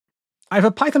I have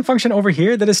a Python function over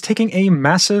here that is taking a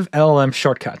massive LLM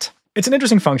shortcut. It's an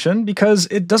interesting function because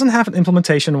it doesn't have an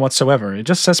implementation whatsoever. It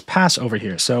just says pass over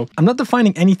here, so I'm not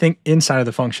defining anything inside of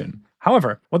the function.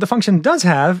 However, what the function does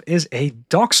have is a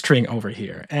docstring over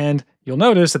here, and you'll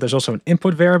notice that there's also an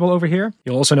input variable over here.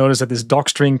 You'll also notice that this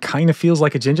docstring kind of feels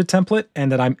like a Jinja template, and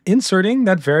that I'm inserting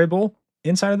that variable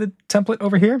inside of the template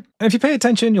over here. And if you pay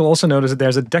attention, you'll also notice that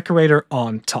there's a decorator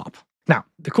on top. Now,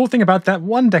 the cool thing about that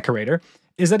one decorator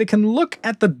is that it can look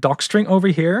at the docstring over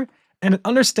here, and it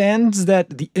understands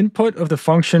that the input of the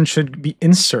function should be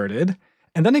inserted,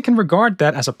 and then it can regard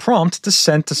that as a prompt to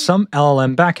send to some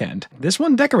LLM backend. This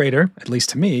one decorator, at least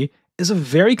to me, is a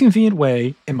very convenient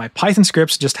way in my Python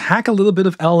scripts just hack a little bit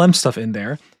of LLM stuff in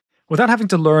there. Without having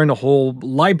to learn a whole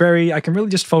library, I can really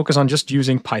just focus on just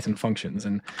using Python functions.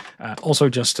 And also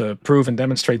just to prove and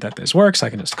demonstrate that this works, I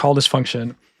can just call this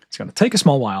function. It's going to take a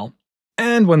small while.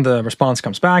 And when the response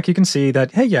comes back, you can see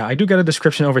that, hey, yeah, I do get a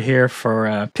description over here for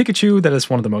Pikachu. That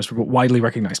is one of the most widely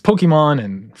recognized Pokemon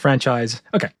and franchise.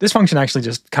 Okay, this function actually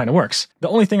just kind of works. The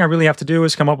only thing I really have to do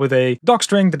is come up with a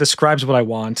docstring that describes what I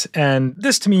want. And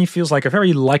this to me feels like a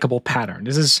very likable pattern.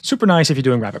 This is super nice if you're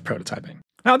doing rapid prototyping.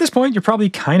 Now at this point, you're probably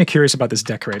kind of curious about this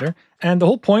decorator. And the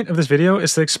whole point of this video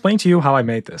is to explain to you how I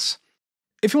made this.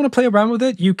 If you want to play around with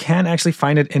it, you can actually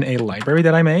find it in a library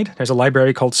that I made. There's a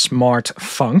library called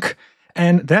smartfunc.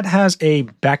 And that has a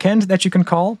backend that you can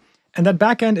call, and that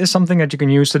backend is something that you can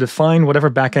use to define whatever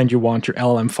backend you want your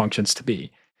LLM functions to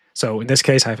be. So in this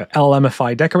case, I have an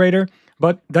LLMify decorator,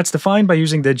 but that's defined by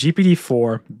using the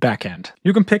GPT-4 backend.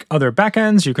 You can pick other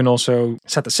backends, you can also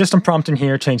set the system prompt in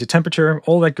here, change the temperature,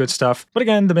 all that good stuff. But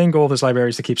again, the main goal of this library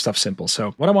is to keep stuff simple.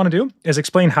 So what I want to do is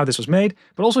explain how this was made,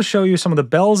 but also show you some of the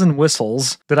bells and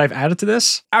whistles that I've added to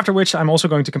this, after which I'm also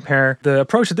going to compare the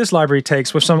approach that this library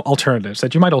takes with some alternatives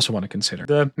that you might also want to consider.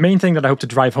 The main thing that I hope to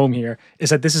drive home here is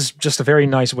that this is just a very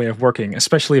nice way of working,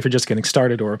 especially if you're just getting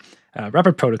started or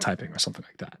rapid prototyping or something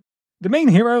like that. The main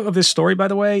hero of this story, by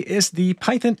the way, is the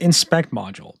Python inspect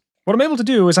module. What I'm able to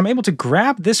do is I'm able to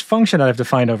grab this function that I've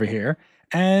defined over here,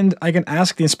 and I can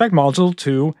ask the inspect module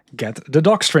to get the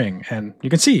docstring. And you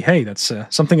can see, hey, that's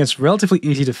something that's relatively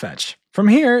easy to fetch. From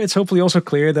here, it's hopefully also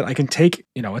clear that I can take,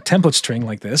 a template string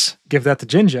like this, give that to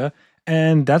Jinja,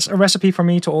 and that's a recipe for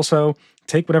me to also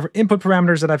take whatever input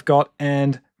parameters that I've got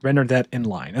and render that in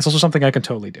line. That's also something I can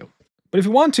totally do. But if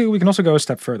we want to, we can also go a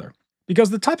step further.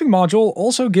 Because the typing module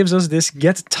also gives us this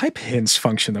getTypeHints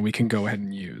function that we can go ahead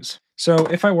and use. So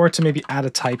if I were to maybe add a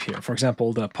type here, for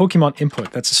example, the Pokemon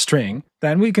input, that's a string,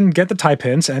 then we can get the type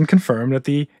hints and confirm that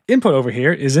the input over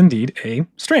here is indeed a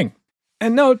string.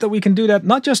 And note that we can do that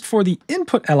not just for the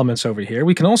input elements over here,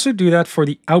 we can also do that for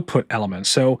the output elements.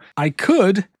 So I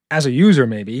could, as a user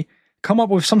maybe, come up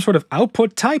with some sort of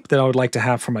output type that I would like to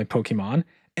have for my Pokemon,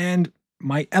 and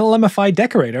my LLMify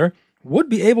decorator would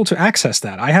be able to access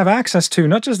that. I have access to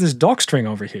not just this docstring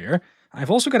over here,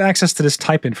 I've also got access to this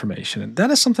type information, and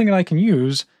that is something that I can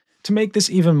use to make this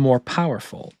even more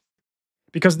powerful.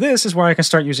 Because this is where I can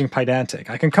start using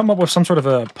Pydantic. I can come up with some sort of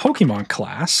a Pokemon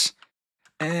class,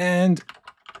 and,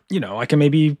 I can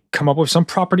maybe come up with some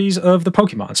properties of the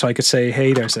Pokemon. So I could say,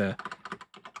 hey, there's a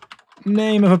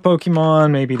name of a Pokemon,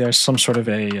 maybe there's some sort of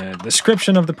a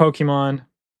description of the Pokemon.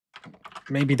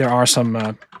 Maybe there are some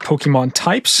Pokemon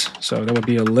types, so there would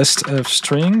be a list of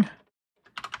string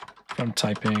from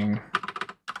typing.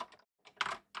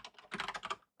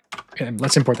 And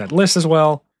let's import that list as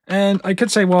well. And I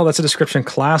could say, well, that's a description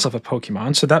class of a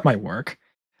Pokemon, so that might work.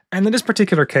 And in this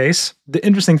particular case, the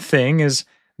interesting thing is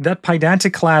that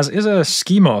Pydantic class is a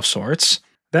schema of sorts.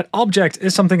 That object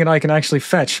is something that I can actually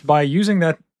fetch by using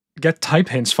that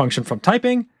getTypeHints function from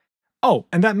typing. Oh,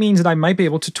 and that means that I might be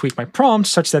able to tweak my prompt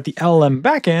such that the LLM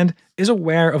backend is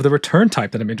aware of the return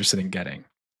type that I'm interested in getting.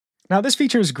 Now, this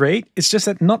feature is great, it's just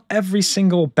that not every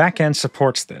single backend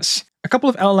supports this. A couple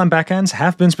of LLM backends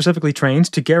have been specifically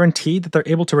trained to guarantee that they're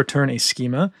able to return a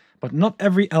schema, but not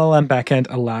every LLM backend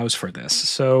allows for this.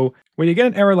 So when you get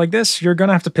an error like this, you're going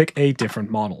to have to pick a different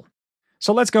model.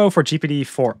 So let's go for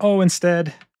GPT-4o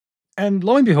instead. And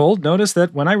lo and behold, notice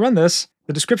that when I run this,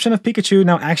 the description of Pikachu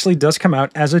now actually does come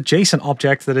out as a JSON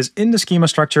object that is in the schema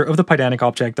structure of the Pydantic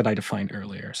object that I defined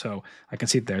earlier. So I can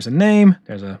see that there's a name,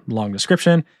 there's a long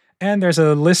description, and there's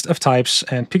a list of types,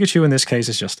 and Pikachu in this case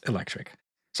is just electric.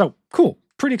 So cool,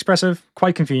 pretty expressive,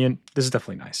 quite convenient. This is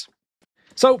definitely nice.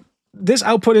 So this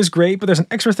output is great, but there's an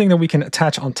extra thing that we can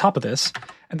attach on top of this,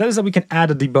 and that is that we can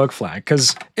add a debug flag,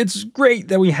 because it's great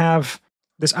that we have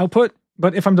this output,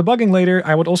 but if I'm debugging later,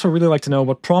 I would also really like to know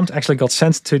what prompt actually got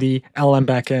sent to the LLM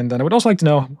backend, and I would also like to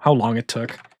know how long it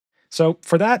took. So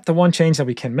for that, the one change that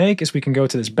we can make is we can go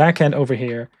to this backend over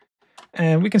here,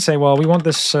 And we can say, well, we want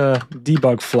this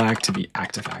debug flag to be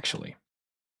active, actually.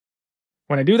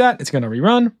 When I do that, it's going to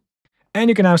rerun. And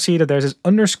you can now see that there's this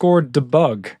underscore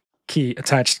debug key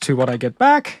attached to what I get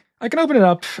back. I can open it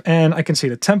up and I can see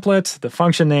the template, the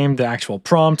function name, the actual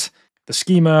prompt, the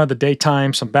schema, the date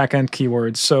time, some backend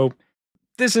keywords. So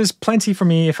this is plenty for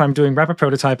me if I'm doing rapid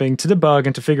prototyping to debug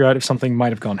and to figure out if something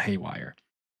might have gone haywire.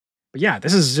 But yeah,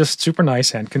 this is just super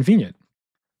nice and convenient.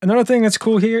 Another thing that's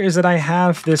cool here is that I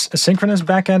have this asynchronous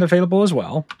backend available as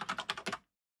well.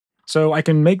 So I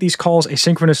can make these calls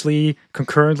asynchronously,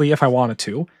 concurrently if I wanted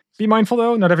to. Be mindful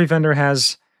though, not every vendor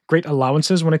has great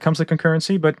allowances when it comes to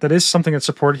concurrency, but that is something that's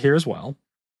supported here as well.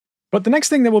 But the next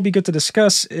thing that will be good to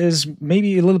discuss is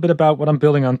maybe a little bit about what I'm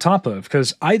building on top of,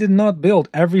 because I did not build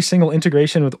every single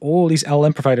integration with all these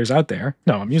LLM providers out there.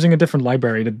 No, I'm using a different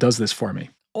library that does this for me.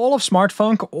 All of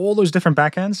smartfunc, all those different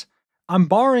backends, I'm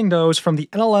borrowing those from the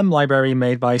LLM library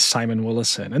made by Simon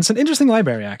Willison. And it's an interesting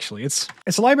library, actually. It's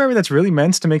a library that's really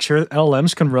meant to make sure that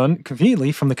LLMs can run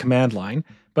conveniently from the command line,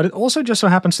 but it also just so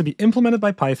happens to be implemented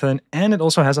by Python, and it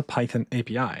also has a Python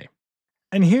API.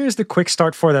 And here's the quick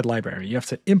start for that library. You have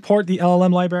to import the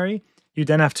LLM library. You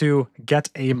then have to get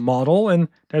a model, and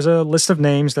there's a list of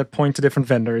names that point to different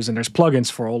vendors, and there's plugins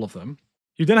for all of them.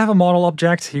 You then have a model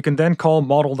object. You can then call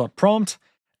model.prompt,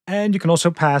 and you can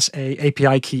also pass a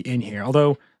API key in here.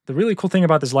 Although the really cool thing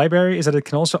about this library is that it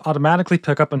can also automatically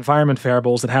pick up environment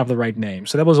variables that have the right name.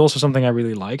 So that was also something I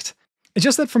really liked. It's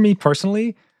just that for me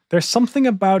personally, there's something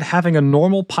about having a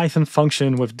normal Python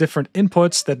function with different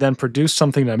inputs that then produce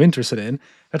something that I'm interested in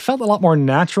that felt a lot more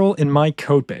natural in my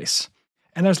code base.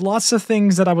 And there's lots of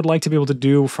things that I would like to be able to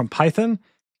do from Python,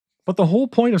 but the whole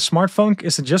point of smartfunc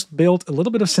is to just build a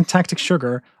little bit of syntactic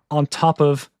sugar on top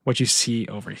of what you see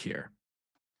over here.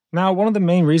 Now, one of the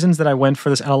main reasons that I went for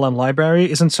this LLM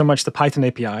library isn't so much the Python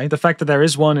API. The fact that there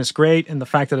is one is great, and the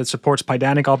fact that it supports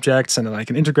Pydantic objects and that I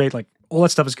can integrate, like, all that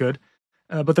stuff is good.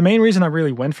 But the main reason I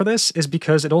really went for this is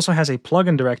because it also has a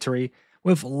plugin directory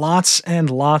with lots and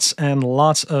lots and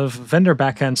lots of vendor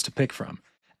backends to pick from.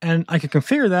 And I can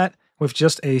configure that with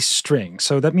just a string.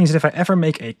 So that means that if I ever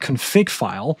make a config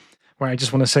file where I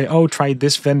just want to say, oh, try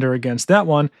this vendor against that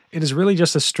one, it is really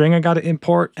just a string I got to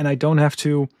import, and I don't have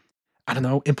to, I don't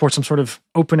know, import some sort of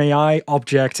OpenAI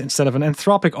object instead of an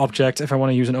Anthropic object if I want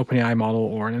to use an OpenAI model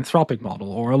or an Anthropic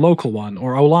model or a local one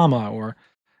or Olama or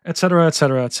etc.,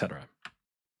 etc., etc.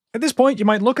 At this point, you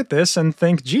might look at this and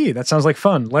think, gee, that sounds like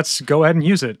fun. Let's go ahead and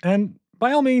use it. And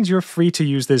by all means, you're free to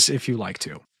use this if you like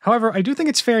to. However, I do think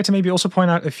it's fair to maybe also point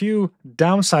out a few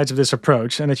downsides of this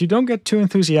approach and that you don't get too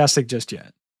enthusiastic just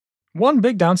yet. One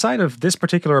big downside of this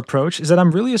particular approach is that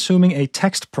I'm really assuming a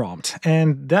text prompt,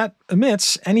 and that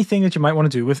omits anything that you might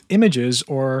want to do with images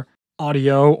or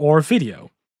audio or video.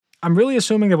 I'm really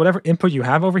assuming that whatever input you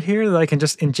have over here, that I can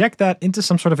just inject that into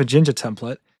some sort of a Jinja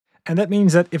template. And that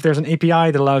means that if there's an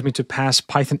API that allows me to pass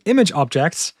Python image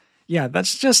objects, yeah,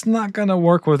 that's just not going to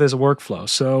work with this workflow.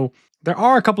 So there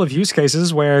are a couple of use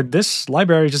cases where this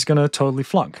library is just going to totally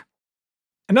flunk.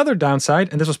 Another downside,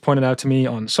 and this was pointed out to me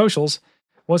on socials,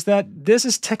 was that this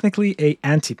is technically a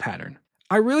anti-pattern.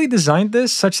 I really designed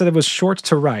this such that it was short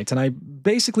to write, and I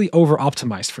basically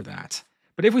over-optimized for that.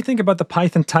 But if we think about the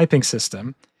Python typing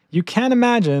system, you can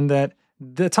imagine that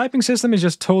the typing system is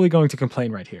just totally going to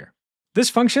complain right here. This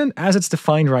function, as it's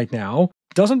defined right now,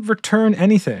 doesn't return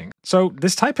anything. So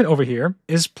this type-in over here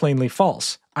is plainly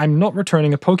false. I'm not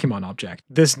returning a Pokemon object.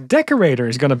 This decorator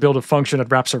is going to build a function that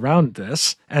wraps around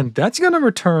this, and that's going to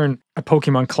return a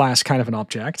Pokemon class kind of an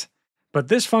object. But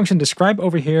this function described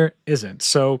over here isn't.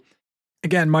 So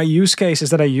again, my use case is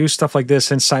that I use stuff like this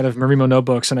inside of Marimo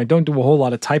notebooks, and I don't do a whole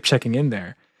lot of type checking in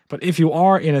there. But if you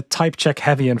are in a type check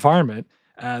heavy environment,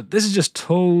 this is just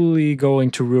totally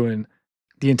going to ruin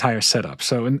the entire setup.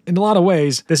 So in a lot of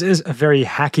ways, this is a very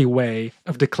hacky way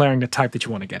of declaring the type that you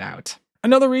want to get out.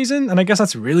 Another reason, and I guess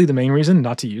that's really the main reason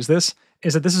not to use this,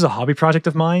 is that this is a hobby project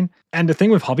of mine. And the thing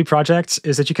with hobby projects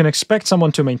is that you can expect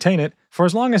someone to maintain it for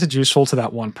as long as it's useful to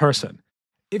that one person.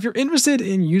 If you're interested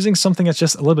in using something that's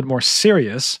just a little bit more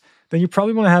serious, then you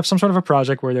probably want to have some sort of a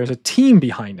project where there's a team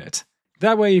behind it.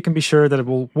 That way you can be sure that it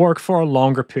will work for a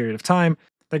longer period of time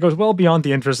that goes well beyond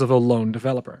the interest of a lone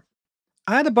developer.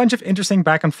 I had a bunch of interesting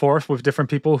back and forth with different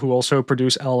people who also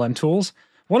produce LLM tools,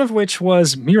 one of which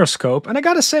was Miroscope, and I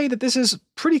gotta say that this is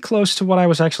pretty close to what I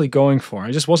was actually going for.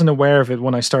 I just wasn't aware of it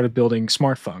when I started building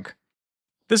smartfunc.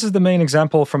 This is the main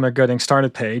example from their Getting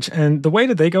Started page, and the way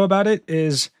that they go about it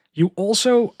is you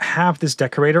also have this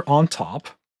decorator on top,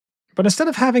 but instead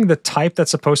of having the type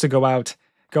that's supposed to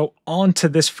go onto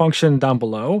this function down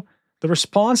below, the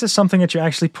response is something that you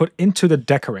actually put into the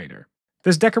decorator.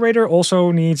 This decorator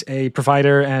also needs a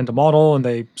provider and a model, and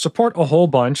they support a whole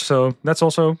bunch, so that's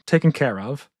also taken care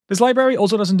of. This library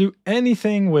also doesn't do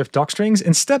anything with docstrings.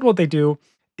 Instead, what they do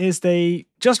is they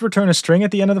just return a string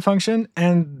at the end of the function,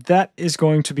 and that is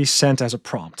going to be sent as a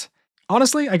prompt.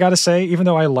 Honestly, I gotta say, even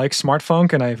though I like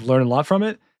smartfunc and I've learned a lot from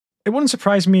it, it wouldn't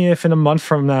surprise me if in a month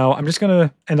from now, I'm just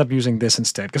gonna end up using this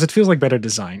instead, because it feels like better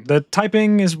design. The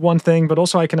typing is one thing, but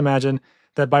also I can imagine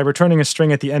that by returning a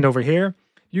string at the end over here,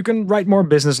 you can write more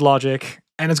business logic,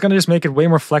 and it's gonna just make it way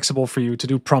more flexible for you to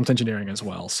do prompt engineering as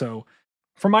well. So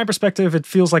from my perspective, it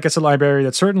feels like it's a library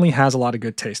that certainly has a lot of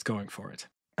good taste going for it.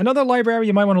 Another library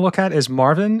you might want to look at is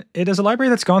Marvin. It is a library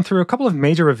that's gone through a couple of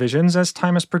major revisions as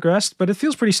time has progressed, but it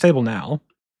feels pretty stable now.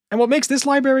 And what makes this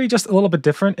library just a little bit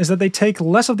different is that they take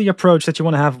less of the approach that you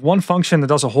want to have one function that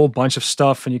does a whole bunch of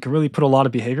stuff and you can really put a lot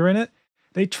of behavior in it.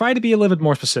 They try to be a little bit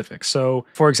more specific. So,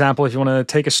 for example, if you want to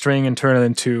take a string and turn it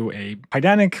into a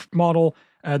Pydantic model,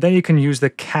 then you can use the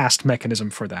cast mechanism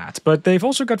for that. But they've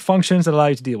also got functions that allow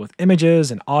you to deal with images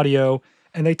and audio,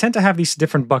 and they tend to have these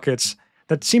different buckets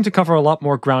that seem to cover a lot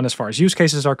more ground as far as use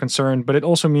cases are concerned, but it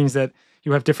also means that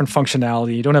you have different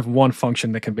functionality. You don't have one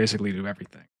function that can basically do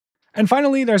everything. And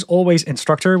finally, there's always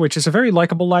Instructor, which is a very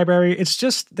likable library. It's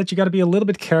just that you got to be a little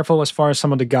bit careful as far as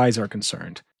some of the guides are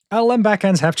concerned. LLM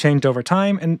backends have changed over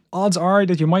time, and odds are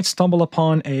that you might stumble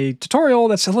upon a tutorial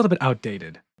that's a little bit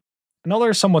outdated.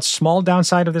 Another somewhat small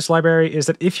downside of this library is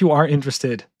that if you are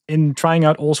interested in trying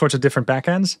out all sorts of different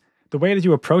backends, the way that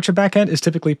you approach a backend is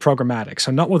typically programmatic.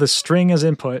 So not with a string as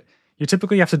input. You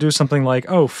typically have to do something like,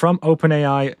 oh, from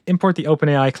OpenAI, import the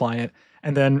OpenAI client,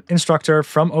 and then Instructor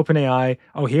from OpenAI,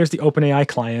 oh, here's the OpenAI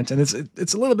client, and it's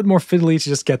a little bit more fiddly to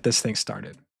just get this thing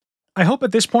started. I hope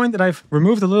at this point that I've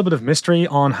removed a little bit of mystery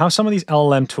on how some of these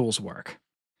LLM tools work.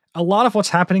 A lot of what's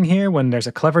happening here when there's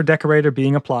a clever decorator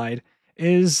being applied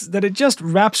is that it just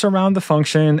wraps around the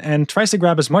function and tries to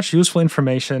grab as much useful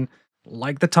information,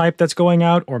 like the type that's going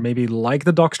out, or maybe like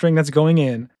the docstring that's going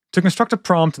in, to construct a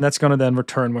prompt and that's going to then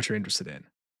return what you're interested in.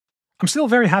 I'm still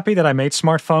very happy that I made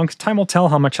smartfunc. Time will tell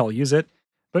how much I'll use it.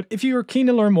 But if you're keen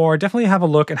to learn more, definitely have a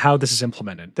look at how this is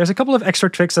implemented. There's a couple of extra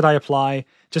tricks that I apply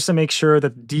just to make sure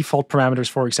that default parameters,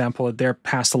 for example, that they're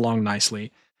passed along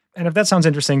nicely. And if that sounds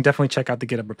interesting, definitely check out the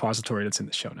GitHub repository that's in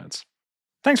the show notes.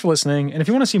 Thanks for listening, and if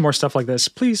you want to see more stuff like this,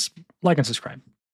 please like and subscribe.